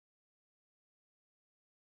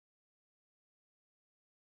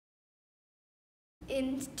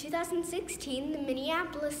In 2016, the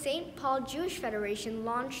Minneapolis St. Paul Jewish Federation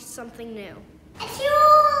launched something new. It's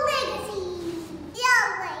your legacy!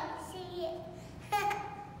 Your legacy!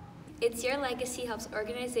 It's Your Legacy helps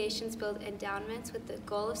organizations build endowments with the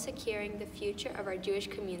goal of securing the future of our Jewish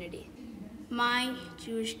community. My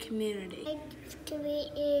Jewish community. My Jewish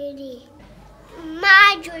community.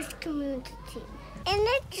 My Jewish community. And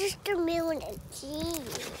the Jewish community.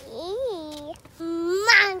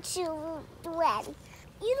 My children.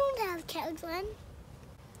 You don't have children.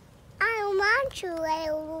 I want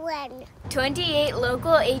children. 28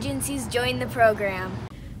 local agencies joined the program.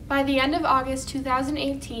 By the end of August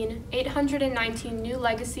 2018, 819 new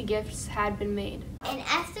legacy gifts had been made. An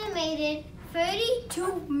estimated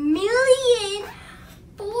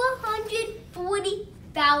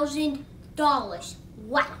 $32,440,000.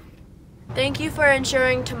 Wow. Thank you for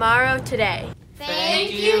ensuring tomorrow today.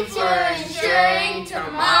 Thank you for ensuring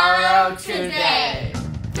tomorrow today.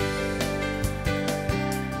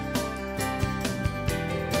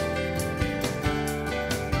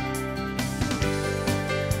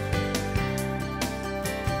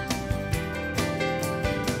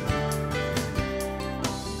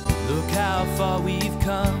 Look how far we've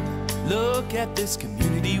come. Look at this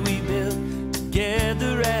community we built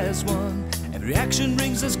together as one. Every action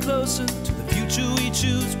brings us closer to the future we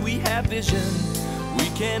choose. We have vision. We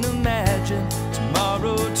can imagine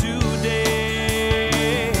tomorrow today.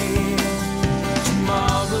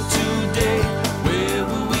 Tomorrow today. Where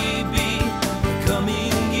will we be? The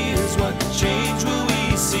coming years. What change will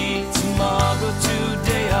we see? Tomorrow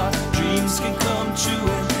today. Our dreams can come true.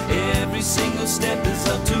 And every single step is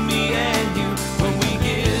up to me and you. When we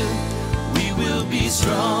give, we will be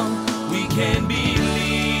strong. We can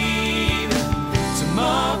believe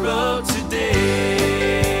tomorrow today.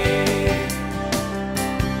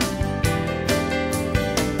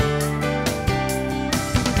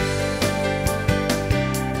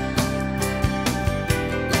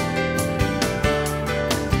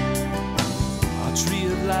 Our tree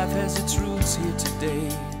of life has its roots here today.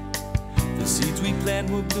 The seeds we plant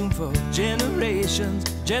will bloom for generations.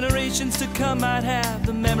 Generations to come might have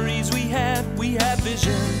the memories we have. We have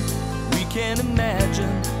vision. We can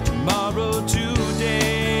imagine tomorrow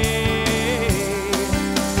today.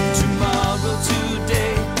 Tomorrow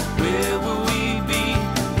today. Where will we be?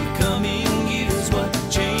 The coming years. What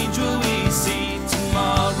change will we see?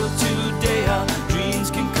 Tomorrow today. Our dreams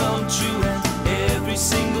can come true. And every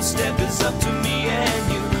single step is up to me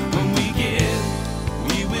and you. When we give,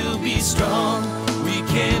 we will be strong. We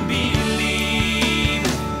can believe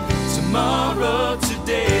tomorrow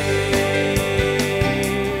today.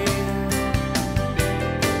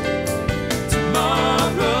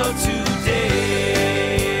 Tomorrow today.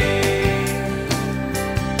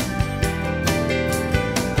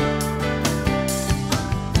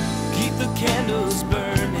 Keep the candles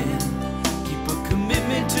burning. Keep a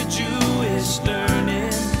commitment to Jewish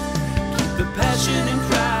learning. Keep the passion and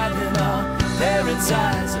pride in our parents'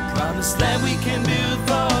 eyes. A promised land we can build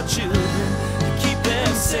for our children and keep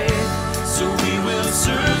them safe, so we will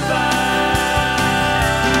survive.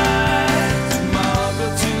 Tomorrow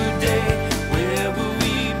today, where will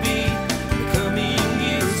we be? The coming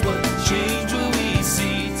years, what change will we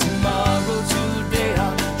see? Tomorrow today,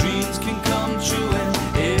 our dreams can come true, and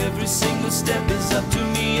every single step is up to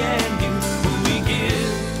me and you. When we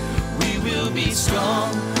give, we will be strong.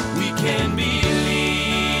 We can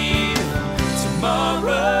believe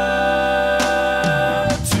tomorrow.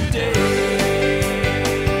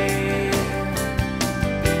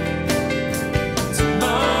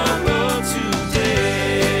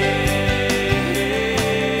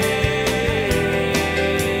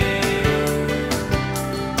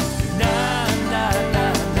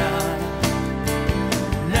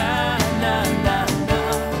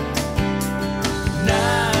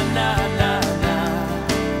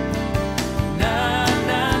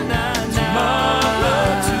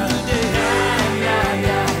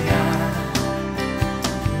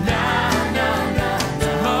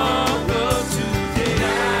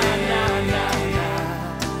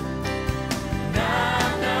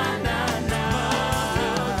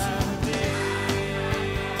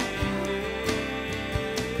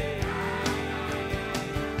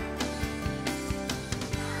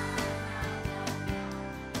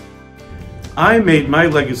 I made my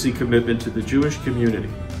legacy commitment to the Jewish community.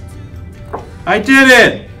 I did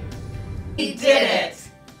it! We did it!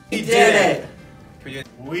 We did it!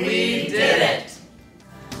 We did it!